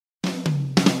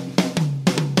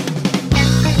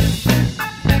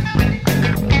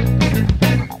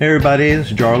Hey everybody,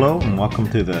 it's Jarlo, and welcome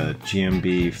to the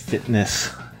GMB Fitness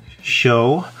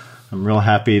Show. I'm real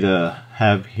happy to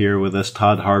have here with us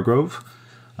Todd Hargrove.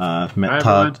 I've met Hi,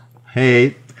 Todd. everyone.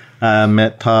 Hey,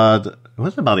 met Todd. It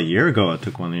was about a year ago. I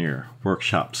took one of your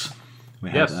workshops. We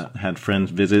had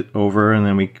friends visit over, and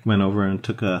then we went over and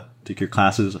took your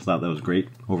classes. I thought that was great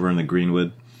over in the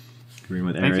Greenwood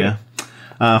area.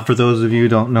 For those of you who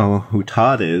don't know who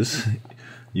Todd is,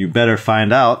 you better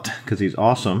find out because he's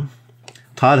awesome.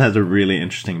 Todd has a really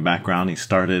interesting background. He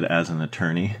started as an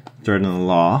attorney, started in the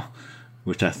law,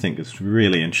 which I think is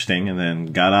really interesting, and then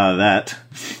got out of that.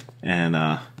 And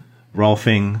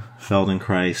Rolfing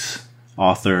Feldenkrais,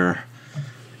 author,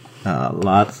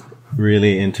 lots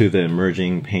really into the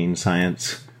emerging pain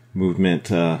science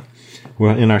movement. Well,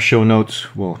 in our show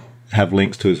notes, we'll have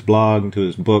links to his blog, to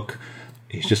his book.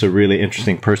 He's just a really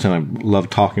interesting person. I love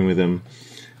talking with him,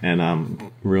 and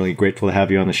I'm really grateful to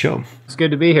have you on the show. It's good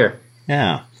to be here.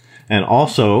 Yeah. And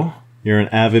also, you're an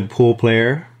avid pool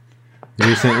player.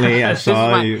 Recently, I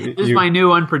saw you. This is my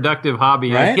new unproductive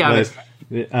hobby. Right? Yeah,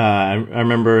 I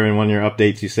remember in one of your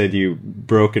updates, you said you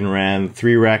broke and ran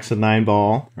 3 racks of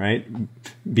 9-ball, right?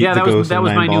 That was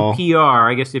my new PR.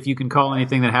 I guess if you can call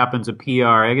anything that happens a PR,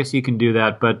 I guess you can do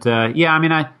that. But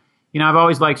I've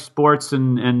always liked sports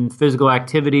and physical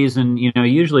activities, and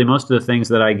usually most of the things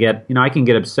that I get, I can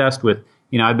get obsessed with.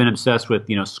 I've been obsessed with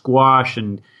squash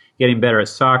and getting better at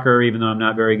soccer, even though I'm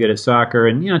not very good at soccer,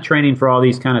 and training for all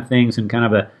these kind of things and kind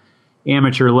of a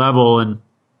amateur level, and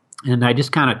I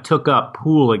just kind of took up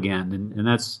pool again, and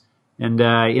that's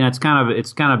it's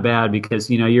kind of bad because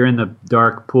you're in the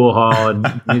dark pool hall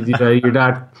and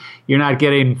you're not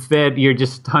getting fit, you're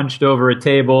just hunched over a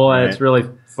table. Right. It's really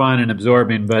fun and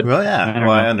absorbing, but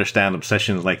I understand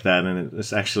obsessions like that, and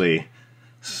it's actually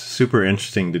super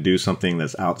interesting to do something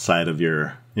that's outside of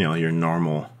your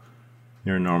normal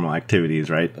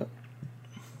activities, right?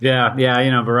 Yeah,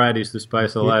 variety's the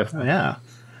spice of life. Yeah.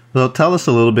 Well, tell us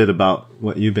a little bit about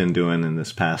what you've been doing in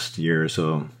this past year or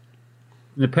so.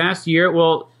 In the past year,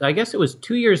 well, I guess it was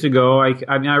 2 years ago.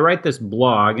 I write this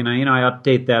blog, and I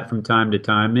update that from time to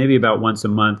time, maybe about once a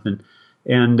month,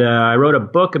 and I wrote a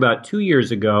book about 2 years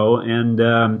ago, and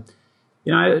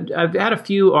I've had a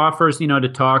few offers, to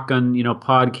talk on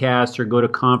podcasts or go to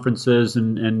conferences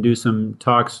and do some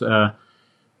talks.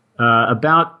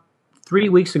 About 3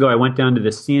 weeks ago, I went down to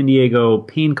the San Diego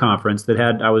Pain Conference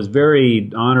I was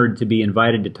very honored to be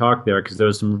invited to talk there because there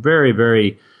was some very,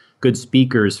 very good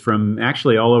speakers from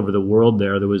actually all over the world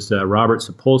there. There was Robert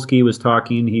Sapolsky was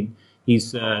talking.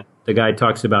 He's the guy who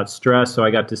talks about stress, so I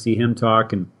got to see him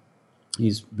talk, and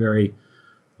he's very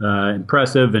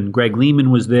impressive. And Greg Lehman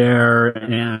was there,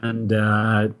 and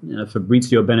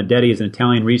Fabrizio Benedetti is an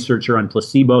Italian researcher on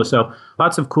placebo. So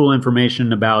lots of cool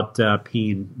information about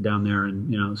pain down there,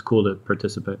 and it was cool to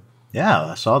participate. Yeah,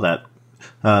 I saw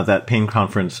that pain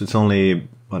conference. It's only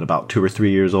about 2 or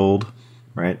 3 years old,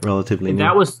 right? Relatively new.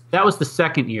 That was the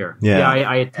second year. Yeah,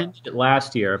 I attended it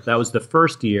last year. That was the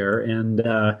first year, and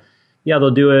they're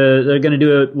going to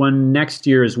do one next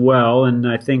year as well, and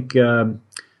I think.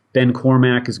 Ben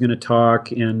Cormack is going to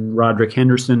talk, and Roderick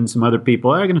Henderson, some other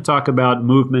people are going to talk about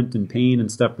movement and pain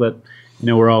and stuff that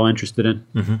we're all interested in.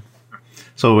 Mm-hmm.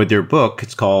 So with your book,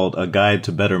 it's called A Guide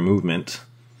to Better Movement.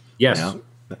 Yes.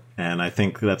 And I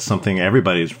think that's something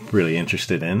everybody's really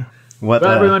interested in.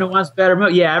 Everyone who wants better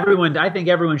movement. Yeah, everyone. I think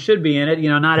everyone should be in it.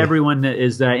 Not everyone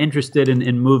is interested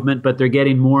in movement, but they're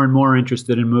getting more and more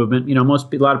interested in movement. A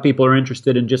lot of people are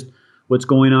interested in just what's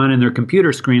going on in their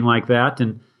computer screen like that,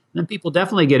 and then people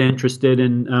definitely get interested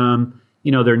in,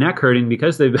 their neck hurting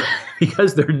because they're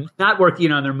not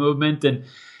working on their movement, and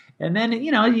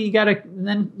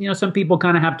then some people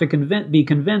kind of have to be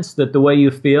convinced that the way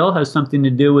you feel has something to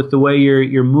do with the way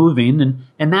you're moving,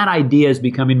 and that idea is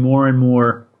becoming more and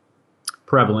more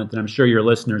prevalent, and I'm sure your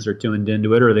listeners are tuned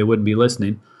into it, or they wouldn't be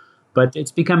listening. But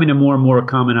it's becoming a more and more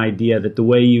common idea that the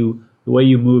way you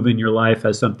move in your life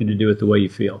has something to do with the way you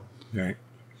feel. Right.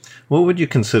 What would you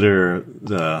consider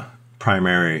the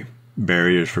primary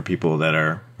barriers for people that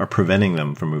are preventing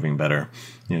them from moving better?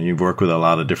 You've worked with a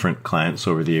lot of different clients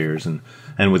over the years, and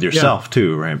with yourself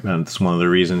too, right? And it's one of the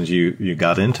reasons you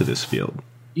got into this field.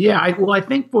 Yeah, I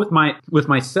think with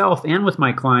myself and with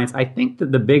my clients, I think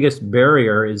that the biggest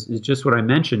barrier is just what I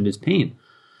mentioned, is pain.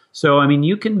 So,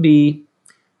 you can be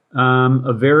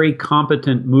a very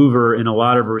competent mover in a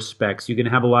lot of respects. You can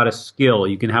have a lot of skill.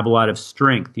 You can have a lot of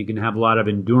strength. You can have a lot of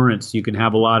endurance. You can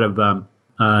have a lot of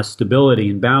stability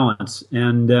and balance.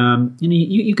 And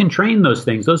you can train those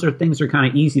things. Those are things that are kind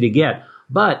of easy to get.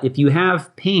 But if you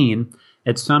have pain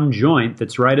at some joint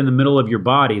that's right in the middle of your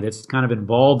body, that's kind of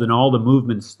involved in all the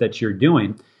movements that you're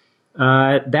doing,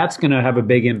 that's going to have a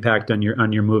big impact on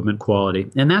your movement quality.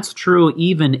 And that's true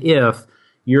even if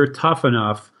you're tough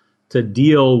enough to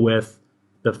deal with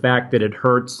the fact that it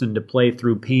hurts and to play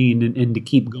through pain and to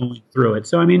keep going through it.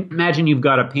 So, I mean, imagine you've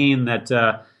got a pain that,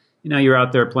 you're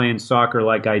out there playing soccer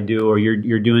like I do, or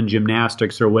you're doing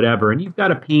gymnastics or whatever, and you've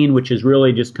got a pain which is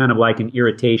really just kind of like an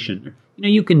irritation.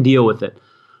 You can deal with it.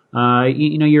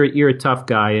 You're a tough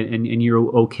guy and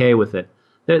you're okay with it.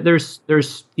 There's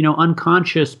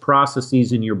unconscious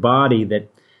processes in your body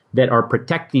that are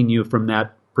protecting you from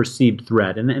that perceived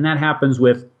threat, and that happens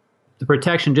with the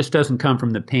protection. Just doesn't come from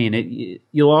the pain.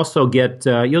 You'll also get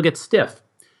stiff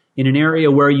in an area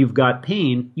where you've got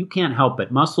pain. You can't help it.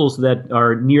 Muscles that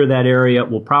are near that area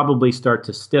will probably start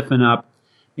to stiffen up,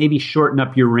 maybe shorten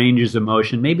up your ranges of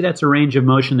motion. Maybe that's a range of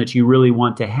motion that you really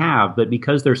want to have, but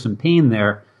because there's some pain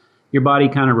there, your body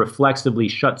kind of reflexively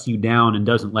shuts you down and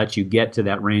doesn't let you get to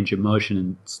that range of motion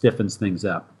and stiffens things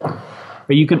up.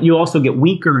 But you also get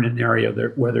weaker in an area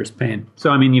where there's pain.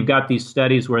 So, I mean, you've got these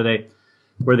studies where they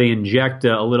inject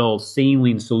a little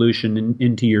saline solution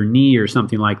into your knee or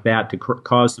something like that to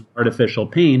cause some artificial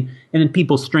pain, and then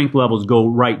people's strength levels go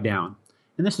right down.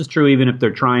 And this is true even if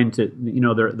they're trying to,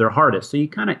 their hardest. So you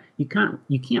can't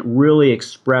really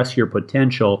express your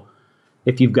potential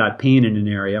if you've got pain in an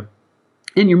area.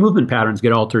 And your movement patterns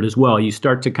get altered as well. You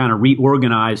start to kind of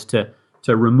reorganize to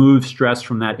remove stress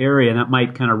from that area, and that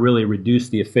might kind of really reduce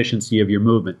the efficiency of your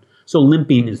movement. So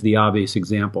limping is the obvious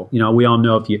example. We all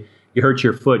know if you hurt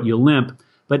your foot, you limp.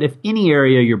 But if any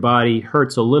area of your body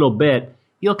hurts a little bit,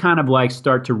 you'll kind of like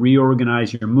start to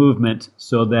reorganize your movement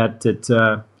so that it's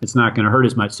not going to hurt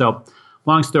as much. So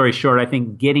long story short, I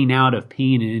think getting out of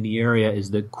pain in any area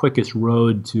is the quickest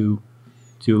road to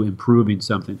improving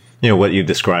something. What you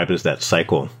described is that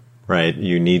cycle, right?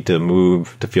 You need to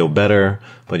move to feel better,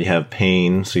 but you have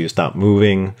pain, so you stop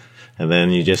moving, and then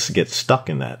you just get stuck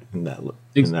in that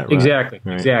Exactly.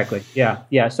 Right? Exactly.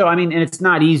 Yeah. So, I mean, and it's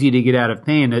not easy to get out of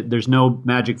pain. There's no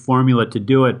magic formula to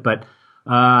do it, but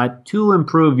to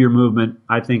improve your movement,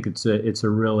 I think it's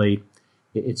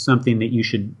something that you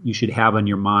should have on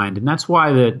your mind, and that's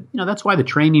why the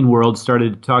training world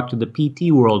started to talk to the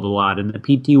PT world a lot, and the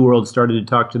PT world started to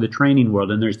talk to the training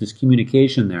world, and there's this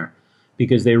communication there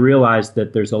because they realized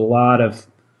that there's a lot of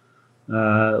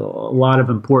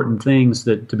important things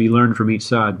that to be learned from each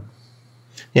side.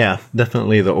 Yeah,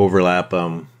 definitely the overlap,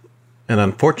 and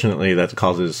unfortunately, that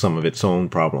causes some of its own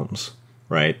problems.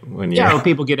 Right. When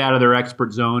people get out of their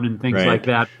expert zone and things like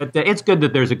that. But it's good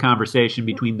that there's a conversation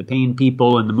between the pain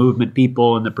people and the movement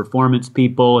people and the performance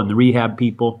people and the rehab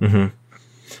people.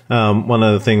 Mm-hmm. One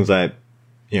of the things that,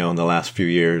 in the last few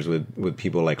years with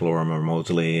people like Lorimer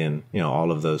Moseley and,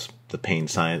 all of the pain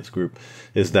science group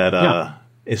is that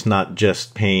it's not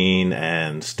just pain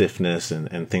and stiffness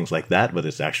and things like that, but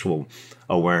it's actual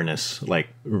awareness, like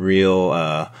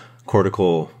real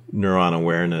cortical neuron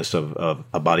awareness of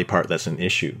a body part that's an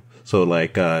issue. So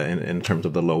like in terms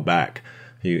of the low back,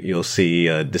 you'll see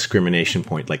a discrimination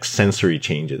point, like sensory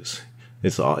changes.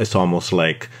 It's almost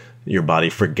like your body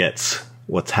forgets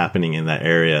what's happening in that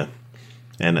area.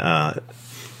 And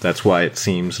that's why it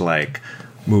seems like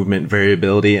movement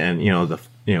variability and,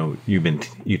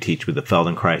 you teach with the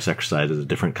Feldenkrais exercises, a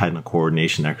different kind of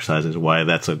coordination exercises, why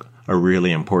that's a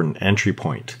really important entry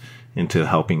point into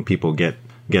helping people get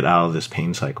out of this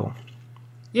pain cycle.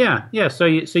 Yeah. So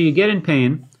you get in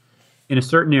pain in a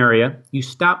certain area. You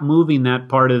stop moving that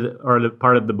part of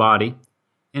the body,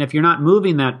 and if you're not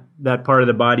moving that part of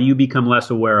the body, you become less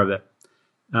aware of it,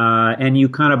 and you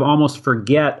kind of almost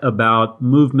forget about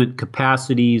movement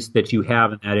capacities that you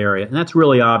have in that area. And that's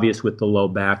really obvious with the low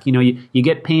back. You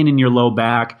get pain in your low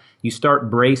back. You start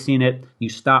bracing it. You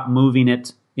stop moving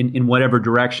it in whatever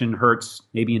direction hurts,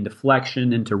 maybe into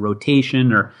flexion, into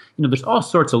rotation, or, there's all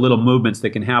sorts of little movements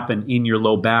that can happen in your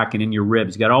low back and in your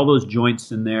ribs. You got all those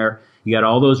joints in there. You got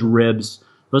all those ribs.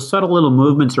 Those subtle little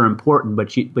movements are important,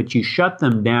 but you shut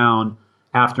them down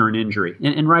after an injury,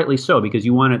 and rightly so, because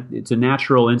it's a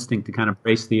natural instinct to kind of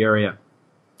brace the area.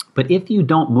 But if you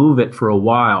don't move it for a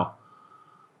while,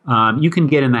 you can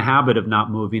get in the habit of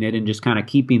not moving it and just kind of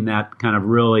keeping that kind of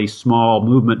really small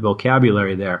movement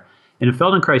vocabulary there. And in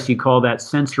Feldenkrais, you call that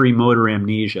sensory motor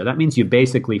amnesia. That means you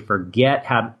basically forget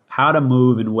how to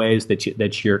move in ways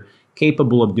that you're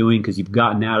capable of doing because you've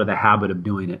gotten out of the habit of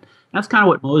doing it. That's kind of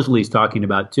what Moseley's talking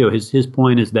about too. His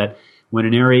point is that when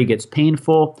an area gets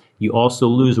painful, you also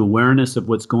lose awareness of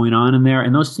what's going on in there,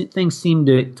 and those things seem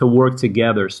to work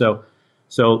together. So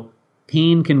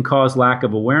pain can cause lack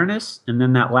of awareness, and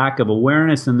then that lack of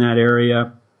awareness in that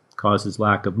area causes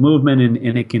lack of movement,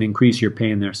 and it can increase your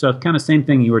pain there. So kind of same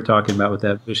thing you were talking about with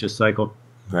that vicious cycle.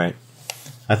 Right.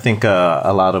 I think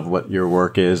a lot of what your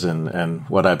work is and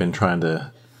what I've been trying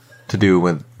to do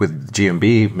with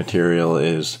GMB material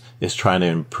is trying to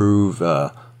improve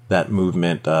that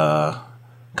movement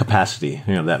capacity,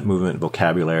 that movement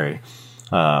vocabulary,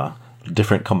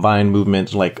 different combined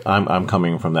movements. Like I'm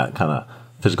coming from that kind of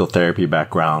physical therapy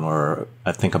background, or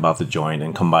I think about the joint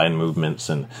and combined movements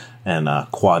and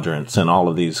quadrants and all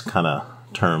of these kind of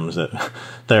terms that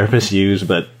therapists use.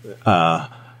 But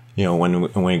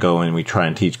when we go and we try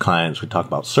and teach clients, we talk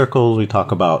about circles, we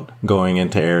talk about going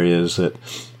into areas that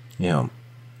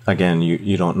again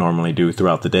you don't normally do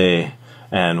throughout the day,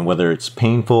 and whether it's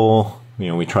painful,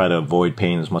 we try to avoid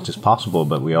pain as much as possible,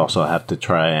 but we also have to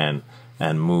try and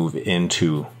move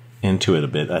into it a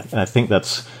bit. I think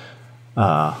that's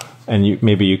and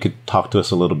maybe you could talk to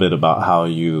us a little bit about how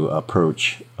you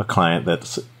approach a client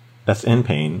that's in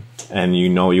pain, and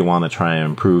you want to try and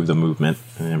improve the movement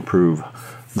and improve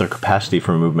their capacity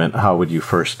for movement. How would you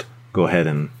first go ahead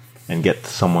and get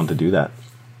someone to do that?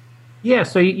 Yeah,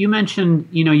 so you mentioned,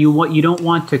 you don't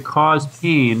want to cause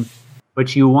pain,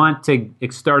 but you want to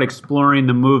start exploring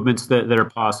the movements that are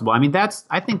possible. I mean,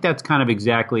 I think that's kind of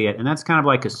exactly it. And that's kind of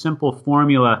like a simple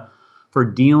formula for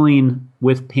dealing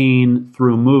with pain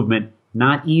through movement.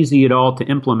 Not easy at all to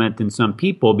implement in some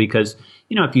people because,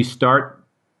 if you start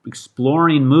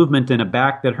exploring movement in a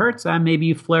back that hurts, maybe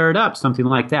you flare it up, something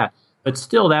like that. But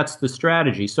still, that's the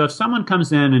strategy. So if someone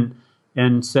comes in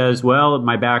and says, well,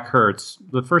 my back hurts,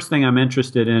 the first thing I'm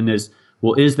interested in is,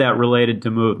 well, is that related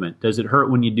to movement? Does it hurt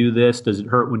when you do this? Does it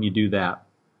hurt when you do that?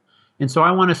 And so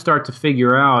I want to start to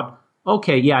figure out,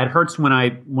 okay, yeah, it hurts when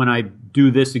I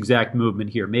do this exact movement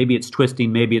here. Maybe it's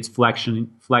twisting, maybe it's flexing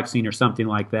or something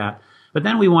like that. But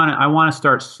then I want to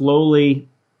start slowly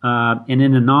and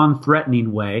in a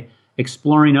non-threatening way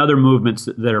exploring other movements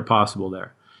that are possible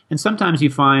there. And sometimes you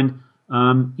find,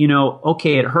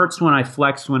 okay, it hurts when I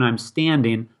flex when I'm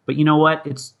standing, but you know what?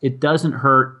 It doesn't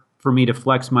hurt for me to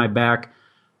flex my back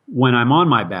when I'm on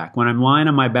my back, when I'm lying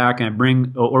on my back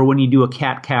and or when you do a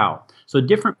cat-cow. So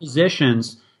different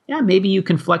positions, maybe you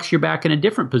can flex your back in a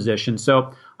different position.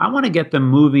 So I want to get them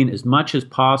moving as much as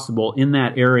possible in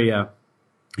that area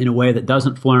in a way that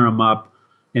doesn't flare them up,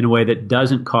 in a way that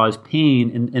doesn't cause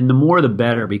pain. And the more the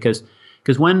better, because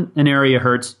when an area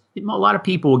hurts, a lot of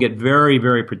people will get very,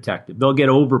 very protective. They'll get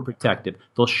overprotective.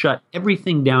 They'll shut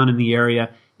everything down in the area,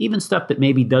 even stuff that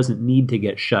maybe doesn't need to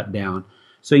get shut down.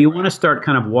 So you want to start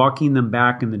kind of walking them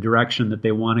back in the direction that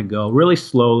they want to go, really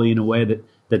slowly in a way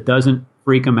that doesn't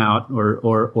freak them out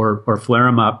or flare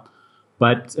them up.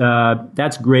 But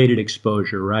that's graded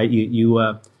exposure, right?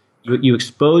 You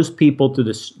expose people to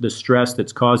the stress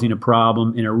that's causing a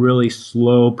problem in a really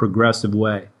slow, progressive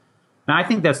way. Now, I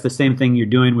think that's the same thing you're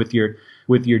doing with your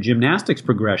gymnastics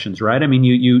progressions, right? I mean,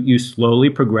 you slowly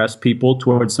progress people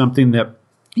towards something that,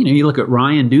 you look at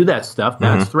Ryan do that stuff,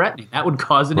 that's threatening. That would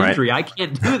cause an injury. I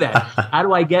can't do that. How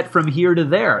do I get from here to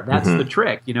there? That's the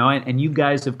trick, and you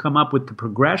guys have come up with the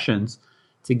progressions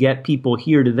to get people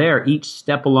here to there. Each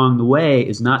step along the way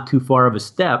is not too far of a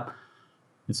step.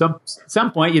 At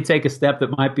some point, you take a step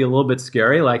that might be a little bit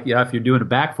scary, like if you're doing a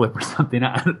backflip or something.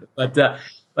 But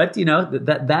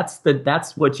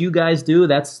that's what you guys do.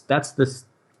 That's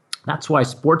why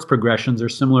sports progressions are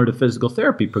similar to physical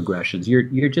therapy progressions.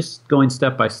 You're just going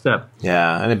step by step.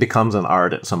 Yeah, and it becomes an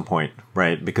art at some point,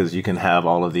 right? Because you can have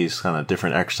all of these kind of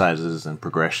different exercises and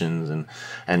progressions,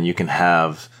 and you can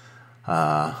have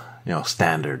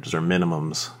standards or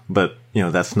minimums, but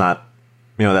that's not.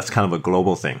 That's kind of a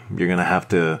global thing. You're going to have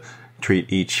to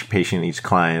treat each patient, each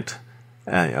client,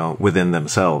 within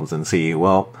themselves and see,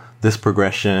 well, this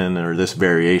progression or this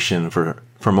variation for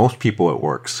most people it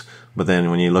works. But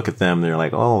then when you look at them, they're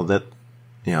like, oh, that,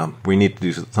 we need to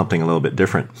do something a little bit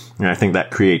different. And I think that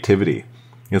creativity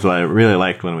is what I really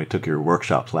liked when we took your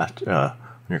workshops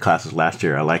your classes last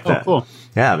year. I like that. Cool.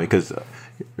 Yeah, because,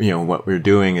 what we're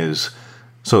doing is,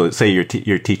 so say you're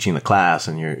teaching the class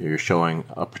and you're showing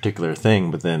a particular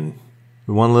thing, but then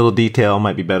one little detail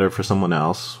might be better for someone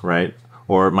else, right?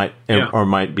 Or it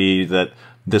might be that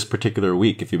this particular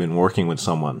week, if you've been working with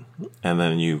someone and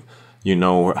then you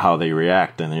know how they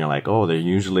react, and you're like, oh, they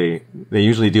usually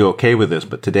do okay with this,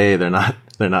 but today they're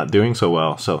not doing so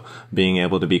well. So being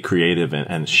able to be creative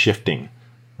and shifting,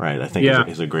 right? I think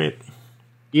is a great.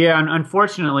 Yeah, and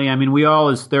unfortunately, I mean, we all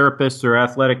as therapists or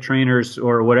athletic trainers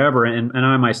or whatever, and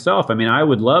I myself, I mean, I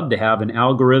would love to have an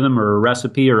algorithm or a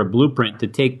recipe or a blueprint to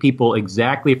take people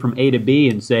exactly from A to B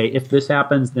and say, if this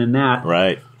happens, then that.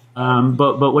 Right.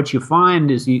 But what you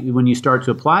find is when you start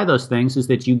to apply those things is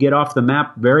that you get off the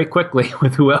map very quickly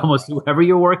with almost whoever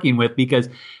you're working with, because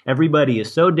everybody is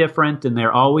so different and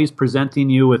they're always presenting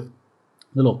you with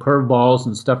little curveballs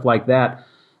and stuff like that.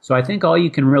 So I think all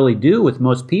you can really do with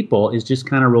most people is just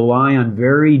kind of rely on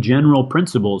very general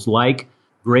principles like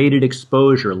graded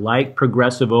exposure, like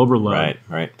progressive overload.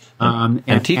 Right.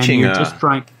 And teaching, and you're just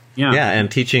trying, and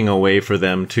teaching a way for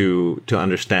them to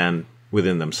understand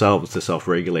within themselves to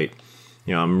self-regulate.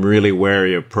 I'm really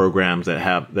wary of programs that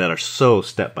are so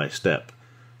step by step.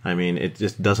 I mean, it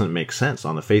just doesn't make sense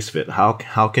on the face of it.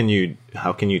 How can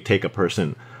you take a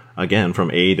person again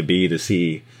from A to B to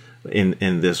C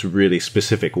in this really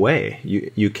specific way?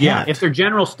 You can't. Yeah, if they're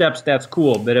general steps, that's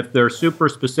cool. But if they're super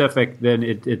specific, then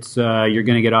it's you're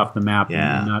going to get off the map.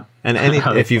 Yeah,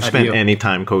 if you've spent any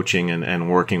time coaching and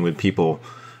working with people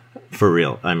for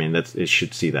real, I mean, it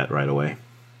should see that right away.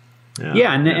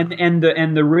 And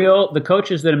the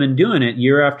coaches that have been doing it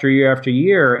year after year after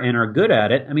year and are good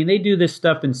at it, I mean, they do this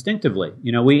stuff instinctively.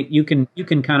 You can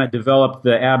kind of develop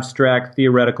the abstract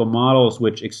theoretical models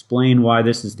which explain why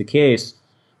this is the case,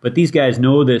 but these guys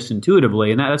know this intuitively,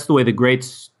 and that's the way the great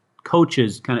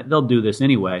coaches they'll do this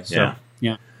anyway. So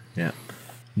yeah. Do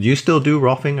you still do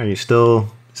Rolfing? Are you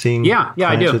still seeing? Yeah,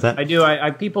 I do. With that? I do.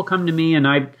 I people come to me and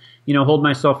I hold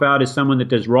myself out as someone that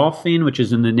does Rolfing, which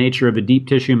is in the nature of a deep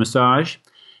tissue massage.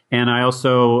 And I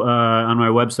also, on my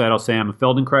website, I'll say I'm a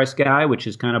Feldenkrais guy, which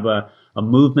is kind of a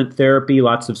movement therapy,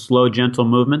 lots of slow, gentle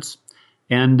movements.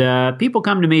 And people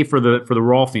come to me for the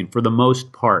Rolfing for the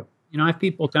most part. I have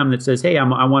people come that says, hey, I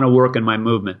want to work on my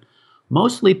movement.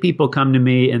 Mostly people come to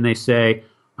me and they say,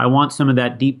 I want some of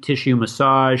that deep tissue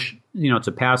massage. It's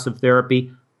a passive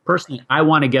therapy. Personally, I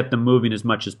want to get them moving as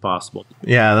much as possible.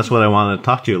 Yeah, that's what I wanted to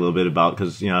talk to you a little bit about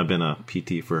because, I've been a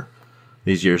PT for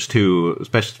these years too,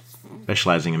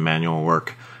 specializing in manual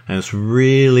work. And it's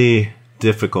really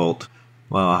difficult.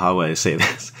 Well, how would I say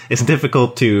this? It's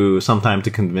difficult sometimes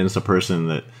to convince a person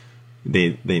that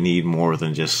they need more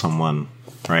than just someone,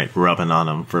 right, rubbing on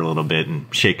them for a little bit and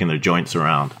shaking their joints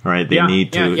around, right? They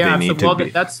need to.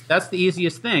 That's the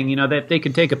easiest thing. That if they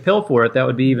could take a pill for it, that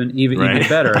would be even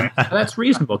better. And that's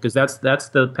reasonable because that's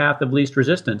the path of least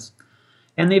resistance.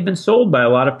 And they've been sold by a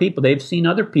lot of people. They've seen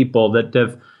other people that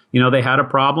have, they had a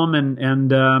problem and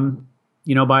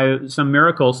by some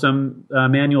miracle, some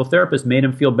manual therapist made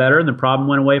them feel better and the problem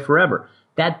went away forever.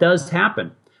 That does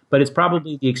happen, but it's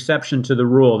probably the exception to the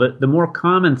rule. The more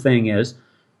common thing is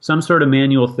some sort of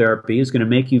manual therapy is going to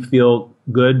make you feel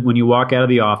good when you walk out of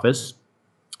the office,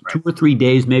 2 or 3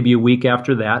 days, maybe a week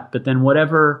after that. But then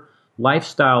whatever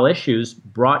lifestyle issues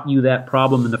brought you that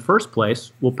problem in the first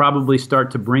place will probably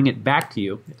start to bring it back to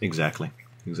you. Exactly.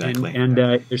 And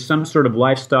there's some sort of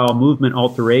lifestyle movement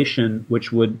alteration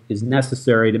which is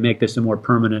necessary to make this a more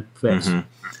permanent fix. Mm-hmm.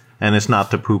 And it's not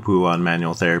to poo-poo on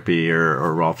manual therapy or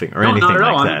Rolfing or anything like that. No, not at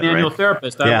all. I'm a manual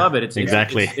therapist. I love it.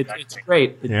 It's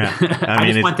great. Yeah.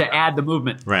 I just want to add the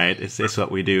movement. Right. It's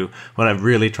what we do. What I've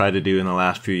really tried to do in the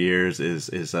last few years is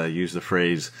use the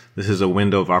phrase, this is a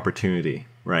window of opportunity,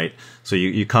 right? So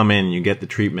you come in, you get the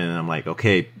treatment, and I'm like,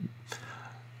 okay,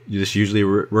 this usually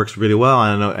works really well.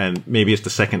 I don't know, and maybe it's the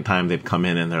second time they've come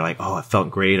in and they're like, oh, it felt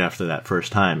great after that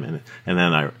first time. And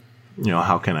then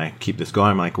how can I keep this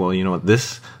going? I'm like, well, you know what,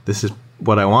 this is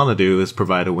what I want to do is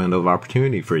provide a window of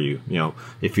opportunity for you.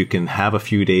 If you can have a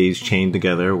few days chained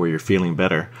together where you're feeling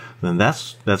better, then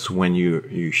that's when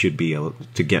you should be able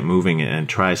to get moving and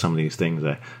try some of these things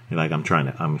that I'm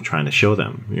trying to show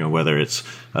them, whether it's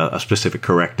a specific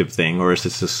corrective thing or it's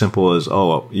just as simple as,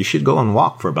 oh, you should go and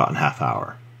walk for about a half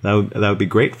hour. That would be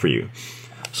great for you.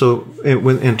 So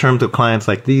in terms of clients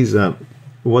like these,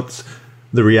 what's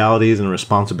the realities and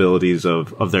responsibilities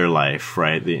of their life,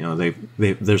 right?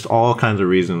 There's all kinds of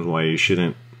reasons why you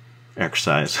shouldn't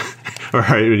exercise,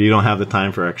 or you don't have the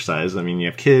time for exercise. I mean, you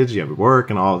have kids, you have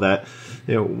work, and all of that.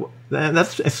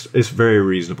 It's very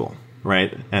reasonable,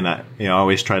 right? And I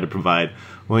always try to provide.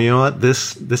 Well, you know what?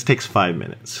 This takes 5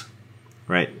 minutes,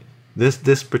 right?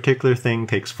 This particular thing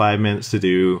takes 5 minutes to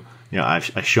do. I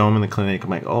show them in the clinic. I'm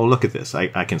like, oh, look at this.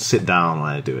 I can sit down when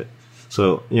I do it.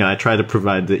 So, I try to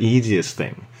provide the easiest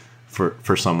thing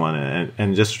for someone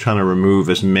and just trying to remove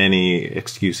as many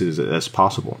excuses as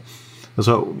possible.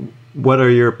 So what are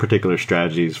your particular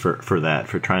strategies for that,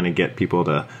 for trying to get people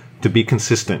to be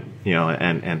consistent,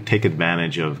 and take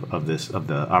advantage of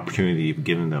the opportunity you've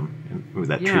given them with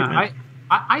that treatment?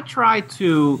 I try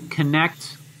to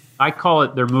connect. I call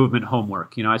it their movement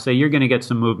homework. I say, you're going to get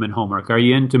some movement homework. Are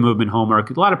you into movement homework?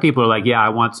 A lot of people are like, yeah, I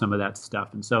want some of that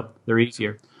stuff. And so they're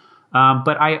easier.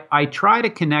 But I try to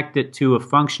connect it to a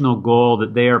functional goal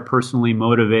that they are personally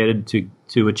motivated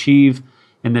to achieve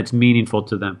and that's meaningful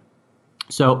to them.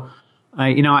 So,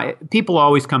 people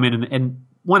always come in and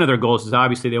one of their goals is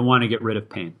obviously they want to get rid of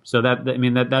pain. So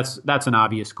that's an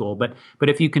obvious goal. But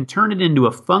if you can turn it into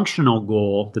a functional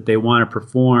goal that they want to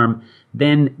perform,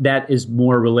 then that is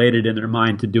more related in their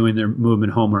mind to doing their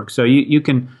movement homework. So you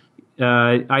can,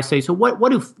 I say, so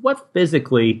what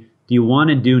physically do you want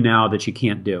to do now that you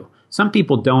can't do? Some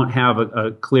people don't have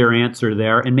a clear answer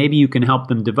there, and maybe you can help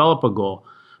them develop a goal.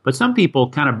 But some people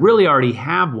kind of really already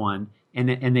have one, and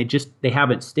they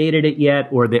haven't stated it yet,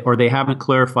 or they haven't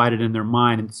clarified it in their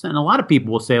mind. And a lot of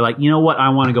people will say, like, you know what, I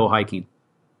want to go hiking.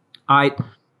 I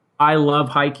love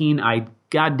hiking.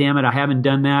 God damn it, I haven't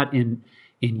done that in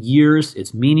years.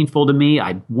 It's meaningful to me.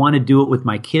 I want to do it with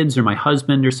my kids or my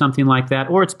husband or something like that,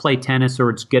 or it's play tennis, or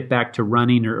it's get back to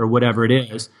running, or whatever it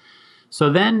is. So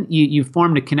then you've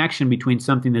formed a connection between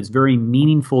something that's very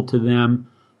meaningful to them,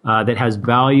 that has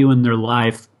value in their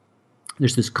life.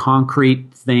 There's this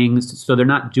concrete thing, so they're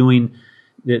not doing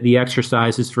the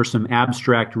exercises for some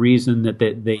abstract reason that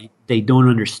they don't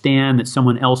understand, that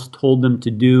someone else told them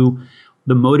to do.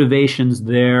 The motivation's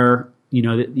there.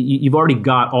 You've already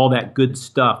got all that good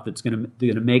stuff that's going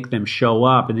to make them show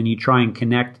up, and then you try and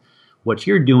connect what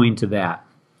you're doing to that.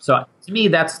 So to me,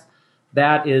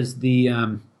 that is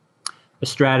the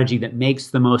strategy that makes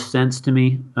the most sense to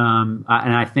me, and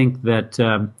I think that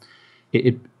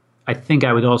I think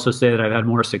I would also say that I've had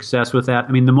more success with that.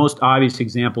 I mean, the most obvious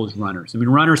example is runners. I mean,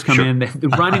 runners come in,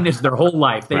 running is their whole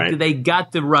life. They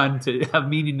got to run to have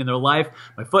meaning in their life.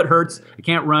 My foot hurts. I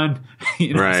can't run.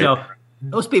 So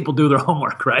those people do their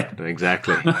homework, right?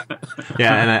 Exactly.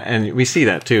 Yeah, and we see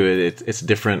that too. It's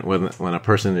different when a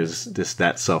person is just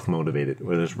that self-motivated,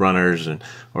 whether it's runners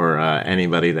or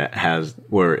anybody that has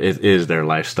where it is their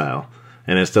lifestyle.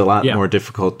 And it's a lot more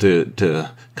difficult to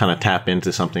kind of tap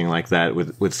into something like that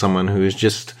with someone who is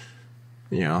just,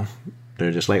 they're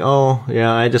just like, oh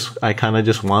yeah, I kind of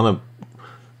just want to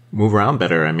move around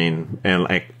better. I mean, and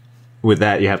like with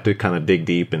that, you have to kind of dig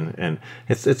deep, and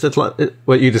it's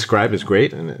what you described is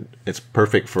great, and it's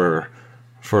perfect for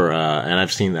and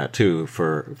I've seen that too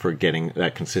for getting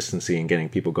that consistency and getting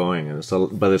people going. And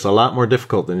but it's a lot more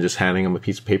difficult than just handing them a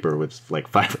piece of paper with like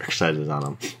 5 exercises on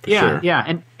them.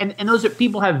 Yeah. And those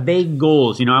people have vague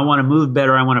goals. I want to move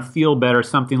better. I want to feel better.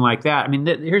 Something like that. I mean,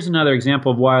 here's another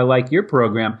example of why I like your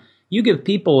program. You give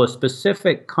people a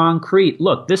specific, concrete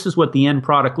look. This is what the end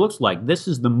product looks like. This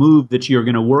is the move that you're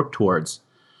going to work towards.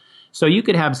 So you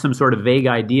could have some sort of vague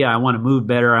idea. I want to move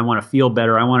better. I want to feel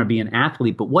better. I want to be an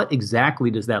athlete. But what exactly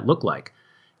does that look like?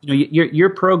 Your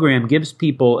program gives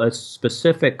people a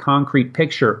specific, concrete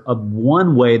picture of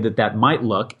one way that might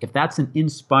look. If that's an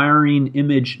inspiring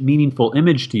image, meaningful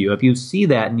image to you, if you see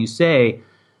that and you say,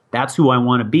 that's who I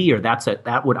want to be, or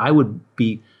I would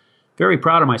be very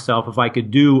proud of myself if I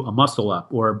could do a muscle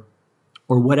up or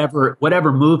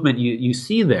whatever movement you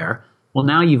see there. Well,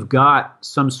 now you've got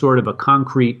some sort of a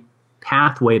concrete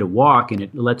pathway to walk, and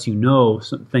it lets you know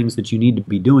some things that you need to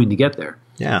be doing to get there.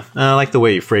 Yeah, I like the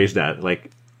way you phrase that,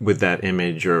 like with that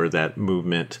image or that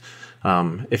movement.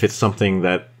 If it's something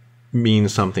that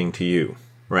means something to you,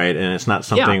 right? And it's not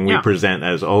something we present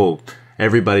as, oh,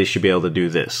 everybody should be able to do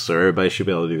this or everybody should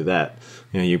be able to do that.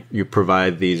 You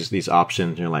provide these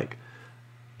options. You're like,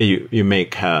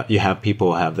 you have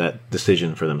people have that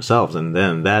decision for themselves, and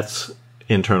then that's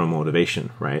internal motivation,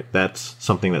 right? That's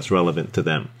something that's relevant to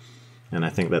them. And I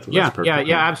think that's perfect.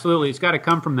 Yeah, absolutely. It's got to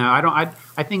come from that.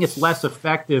 I think it's less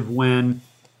effective when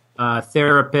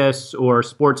therapists or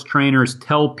sports trainers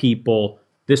tell people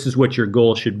this is what your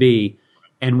goal should be,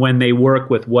 and when they work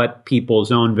with what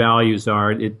people's own values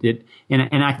are.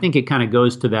 And I think it kind of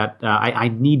goes to that. I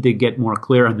need to get more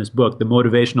clear on this book, the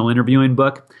motivational interviewing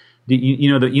book. The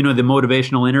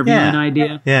motivational interviewing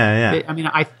idea? Yeah. I mean,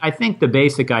 I think the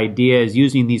basic idea is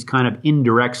using these kind of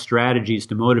indirect strategies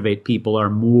to motivate people are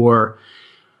more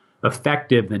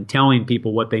effective than telling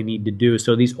people what they need to do.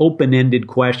 So these open-ended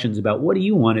questions about what do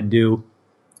you want to do,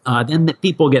 then the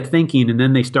people get thinking, and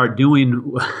then they start doing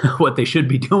what they should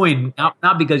be doing,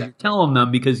 not because you're telling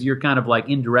them, because you're kind of like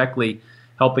indirectly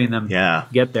helping them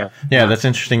get there. Yeah, that's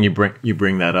interesting. You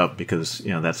bring that up because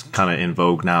that's kind of in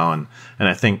vogue now, and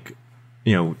I think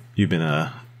you've been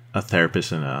a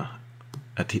therapist and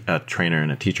a trainer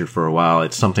and a teacher for a while.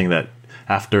 It's something that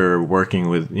after working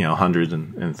with hundreds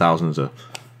and thousands of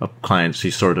clients, you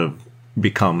sort of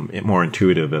become more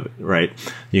intuitive of it, right?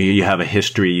 You have a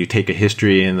history. You take a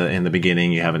history in the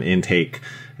beginning. You have an intake,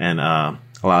 and a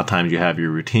lot of times you have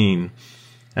your routine.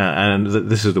 And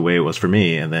this is the way it was for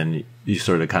me. And then you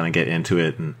sort of kind of get into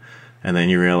it, and then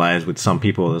you realize with some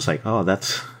people, it's like, oh,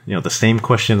 that's the same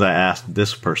questions I asked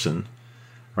this person,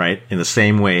 right, in the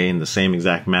same way, in the same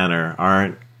exact manner,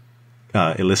 aren't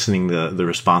eliciting the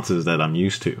responses that I'm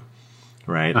used to.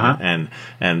 right?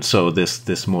 And so this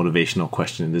motivational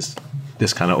question,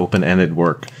 this kind of open-ended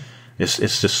work, it's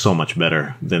just so much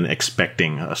better than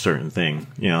expecting a certain thing,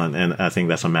 and I think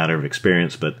that's a matter of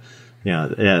experience, but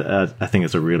I think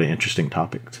it's a really interesting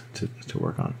topic to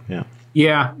work on.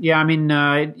 Yeah. I mean,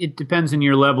 it depends on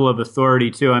your level of authority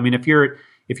too. I mean, if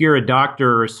you're a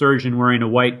doctor or a surgeon wearing a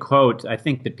white coat, I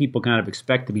think that people kind of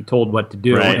expect to be told what to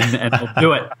do, right. and they'll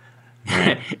do it.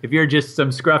 Right. If you're just some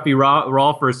scruffy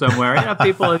rolfer somewhere,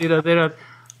 people,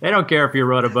 they don't care if you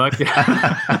wrote a book.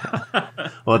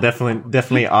 Well,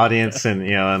 definitely audience and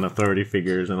authority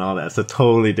figures and all that. It's a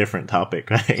totally different topic,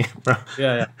 right?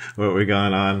 Yeah. What we're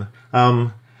going on.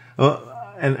 Well,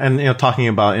 and talking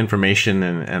about information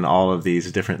and all of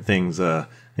these different things,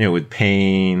 with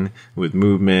pain, with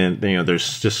movement,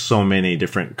 there's just so many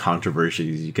different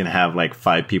controversies. You can have like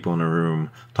 5 people in a room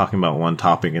talking about one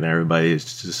topic and everybody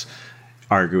is just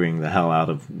arguing the hell out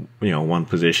of, one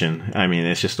position. I mean,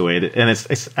 it's just the way it is. And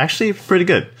it's actually pretty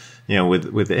good,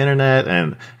 with the internet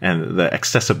and the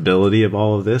accessibility of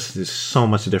all of this is so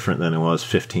much different than it was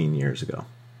 15 years ago.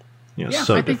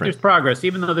 So I think there's progress.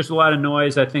 Even though there's a lot of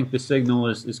noise, I think the signal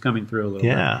is coming through a little bit.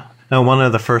 Yeah. Now, one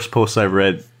of the first posts I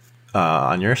read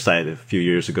on your site a few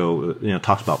years ago,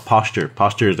 talks about posture.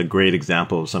 Posture is a great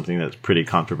example of something that's pretty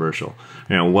controversial.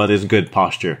 What is good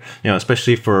posture?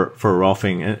 Especially for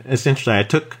Rolfing. And it's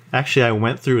interesting. I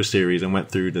went through a series and went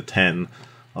through the 10,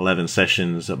 11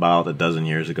 sessions about a dozen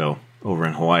years ago over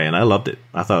in Hawaii, and I loved it.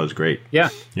 I thought it was great. Yeah.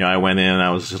 I went in and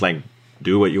I was just like,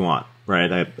 do what you want,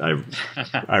 right?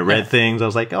 I read things. I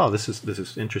was like, oh, this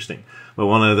is interesting. But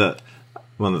one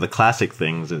of the classic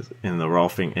things is in the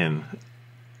Rolfing in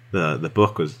the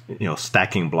book was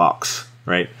stacking blocks,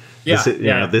 right?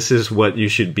 This is what you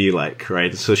should be like,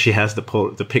 right? So she has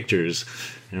the pictures,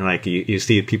 and like you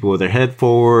see people with their head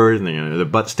forward and their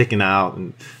butt sticking out,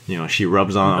 and she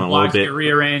rubs on a little bit, get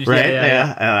rearranged, right?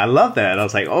 Yeah. And I love that. I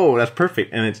was like, oh, that's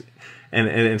perfect, and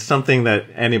it's something that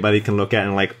anybody can look at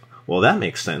and like, well, that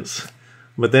makes sense.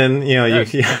 But then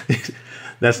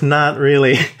that's not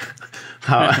really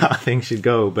how things should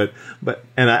go. But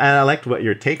I liked what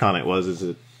your take on it was. Is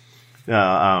it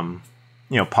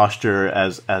posture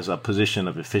as a position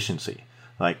of efficiency,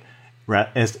 like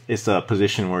it's a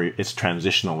position where it's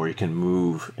transitional, where you can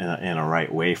move in a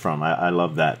right way from. I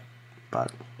love that.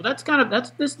 But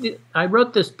I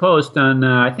wrote this post on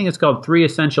I think it's called 3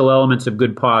 Essential Elements of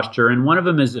Good Posture, and one of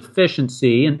them is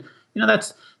efficiency, and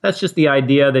that's just the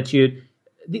idea that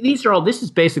this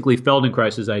is basically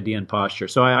Feldenkrais's idea in posture.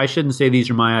 So I shouldn't say these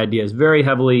are my ideas.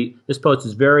 This post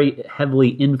is very heavily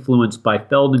influenced by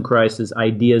Feldenkrais's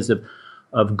ideas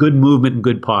of good movement and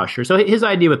good posture. So his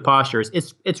idea with posture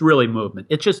is it's really movement.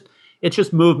 It's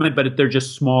just movement, but they're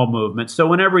just small movements. So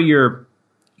whenever you're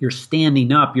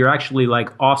standing up, you're actually like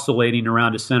oscillating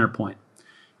around a center point.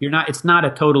 It's not a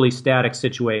totally static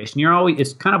situation.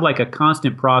 It's kind of like a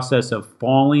constant process of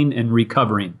falling and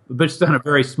recovering, but it's on a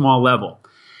very small level.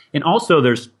 And also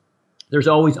there's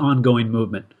always ongoing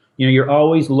movement. You're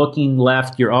always looking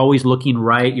left, you're always looking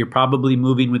right, you're probably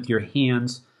moving with your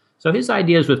hands. So his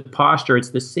ideas with posture, it's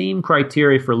the same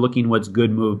criteria for looking what's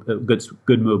good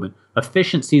movement.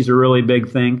 Efficiency is a really big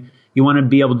thing. You want to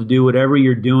be able to do whatever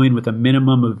you're doing with a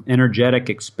minimum of energetic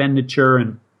expenditure,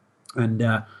 and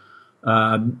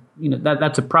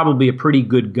that's probably a pretty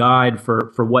good guide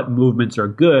for what movements are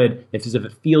good. If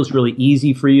it feels really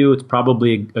easy for you, it's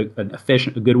probably a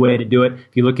good way to do it.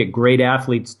 If you look at great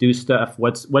athletes do stuff,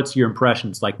 what's your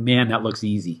impression? It's like, man, that looks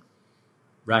easy,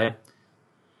 right?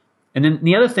 And then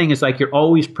the other thing is like you're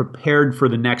always prepared for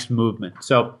the next movement.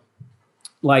 So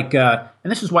like, and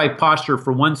this is why posture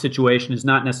for one situation is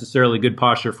not necessarily good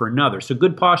posture for another. So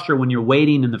good posture when you're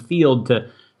waiting in the field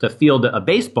to field a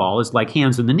baseball is like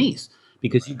hands and the knees,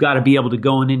 because you've got to be able to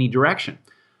go in any direction.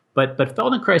 But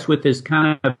Feldenkrais, with his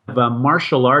kind of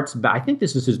martial arts, I think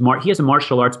this is he has a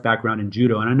martial arts background in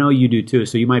judo, and I know you do too,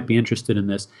 so you might be interested in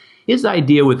this. His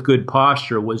idea with good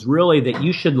posture was really that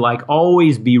you should like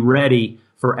always be ready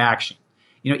for action.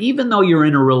 Even though you're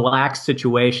in a relaxed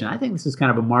situation, I think this is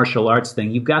kind of a martial arts thing.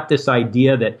 You've got this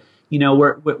idea that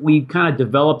we kind of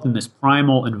developed in this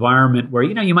primal environment where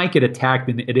you might get attacked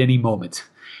at any moment.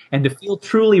 And to feel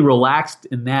truly relaxed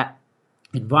in that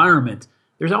environment,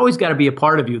 there's always got to be a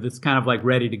part of you that's kind of like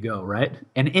ready to go, right?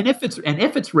 And if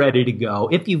it's ready to go,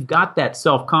 if you've got that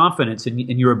self-confidence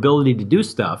in your ability to do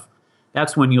stuff,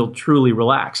 that's when you'll truly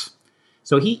relax.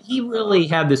 So he really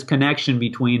had this connection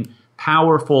between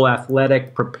powerful,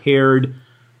 athletic, prepared,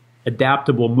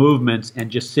 adaptable movements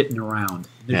and just sitting around.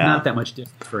 There's not that much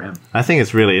difference for him. I think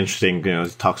it's really interesting.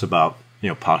 It talks about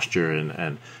posture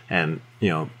and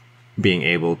being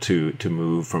able to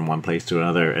move from one place to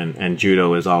another, and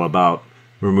judo is all about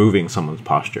removing someone's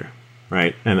posture,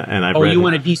 right? And I've read, you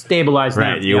want to destabilize them,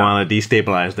 right? You want to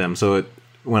destabilize them. So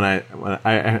when I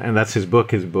and that's his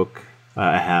book. His book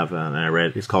I have and I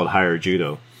read. It's called Higher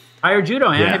Judo. Higher Judo.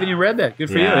 I haven't even read that. Good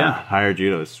for you. Yeah, Higher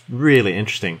Judo is really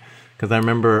interesting because I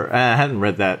remember I hadn't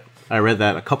read that. I read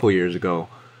that a couple years ago,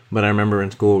 but I remember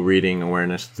in school reading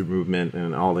awareness through movement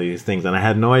and all these things, and I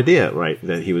had no idea, right,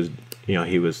 that he was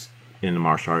into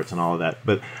martial arts and all of that.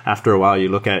 But after a while, you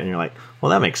look at it and you're like, well,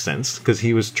 that makes sense because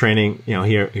he was training.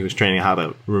 He was training how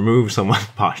to remove someone's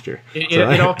posture.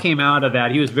 It all came out of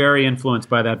that. He was very influenced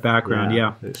by that background.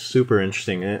 Yeah. It's super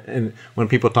interesting. And when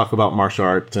people talk about martial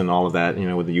arts and all of that,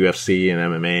 with the UFC and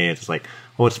MMA, it's like,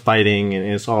 oh, it's fighting and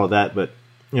it's all of that. But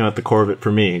at the core of it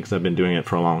for me, because I've been doing it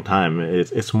for a long time,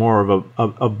 it's more of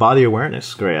a body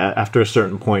awareness. Right? After a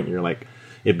certain point, you're like,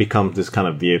 it becomes this kind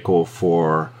of vehicle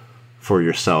for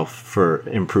yourself, for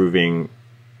improving,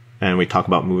 and we talk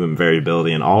about movement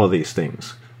variability and all of these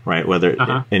things, right?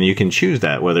 And you can choose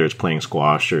that, whether it's playing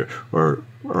squash or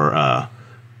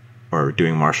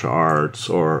doing martial arts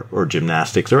or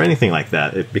gymnastics or anything like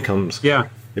that. It becomes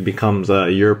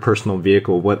your personal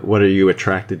vehicle. What are you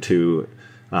attracted to,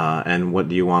 and what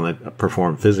do you want to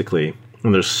perform physically?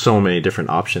 And there's so many different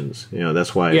options.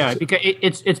 That's why. Because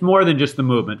it's more than just the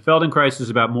movement. Feldenkrais is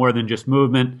about more than just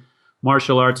movement.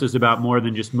 Martial arts is about more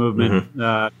than just movement.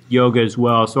 Yoga as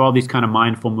well. So all these kind of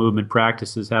mindful movement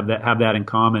practices have that in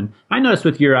common. I noticed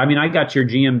with I got your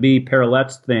GMB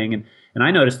parallettes thing, and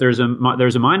I noticed there's a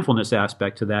mindfulness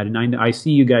aspect to that, and I see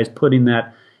you guys putting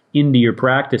that into your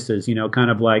practices.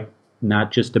 Kind of like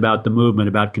not just about the movement,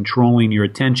 about controlling your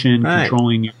attention,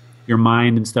 controlling your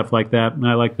mind and stuff like that. And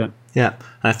I like that. Yeah,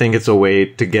 I think it's a way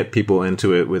to get people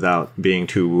into it without being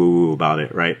too woo-woo about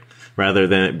it, right? Rather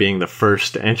than it being the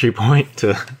first entry point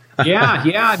to... yeah.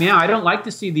 I don't like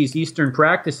to see these Eastern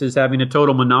practices having a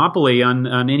total monopoly on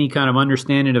any kind of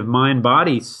understanding of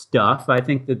mind-body stuff. I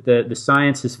think that the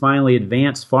science has finally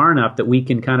advanced far enough that we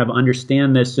can kind of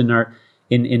understand this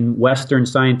in Western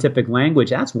scientific language.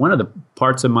 That's one of the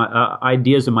parts of my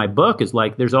ideas of my book is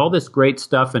like there's all this great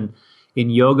stuff in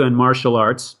yoga and martial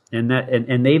arts, and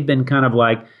they've been kind of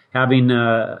like having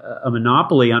a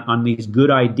monopoly on these good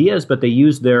ideas, but they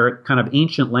use their kind of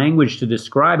ancient language to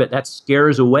describe it. That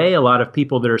scares away a lot of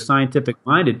people that are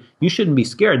scientific-minded. You shouldn't be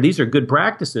scared. These are good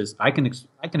practices. I can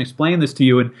explain this to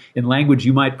you in language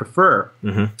you might prefer,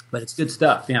 but it's good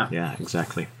stuff. Yeah. Yeah,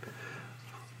 exactly.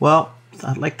 Well,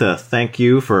 I'd like to thank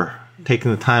you for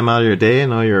taking the time out of your day. I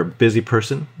know you're a busy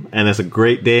person, and it's a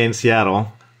great day in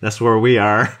Seattle. That's where we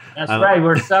are. That's right.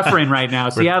 We're suffering right now.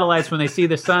 Seattleites, when they see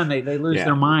the sun, they lose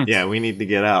their minds. Yeah, we need to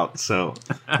get out. So,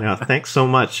 thanks so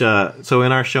much. So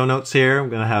in our show notes here, I'm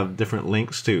going to have different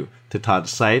links to Todd's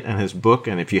site and his book.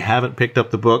 And if you haven't picked up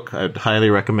the book, I'd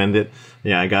highly recommend it.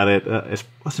 Yeah, I got it.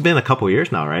 It's been a couple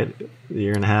years now, right? A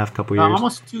year and a half, couple years.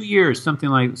 Almost 2 years, something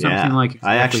like. Exactly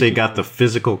I actually got the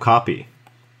physical copy,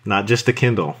 not just the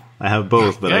Kindle. I have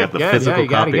both, but I got the physical copy. You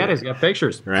got to get it. It's got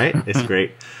pictures. Right? It's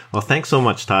great. Well, thanks so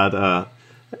much, Todd.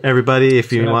 Everybody,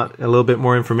 if you want a little bit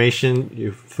more information,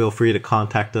 you feel free to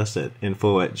contact us at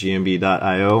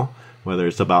info@gmb.io, whether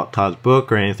it's about Todd's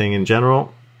book or anything in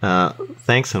general.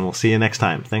 Thanks, and we'll see you next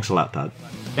time. Thanks a lot, Todd.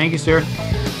 Thank you, sir.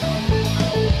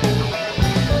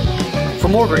 For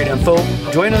more great info,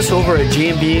 join us over at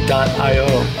gmb.io.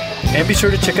 And be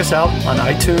sure to check us out on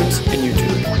iTunes and YouTube.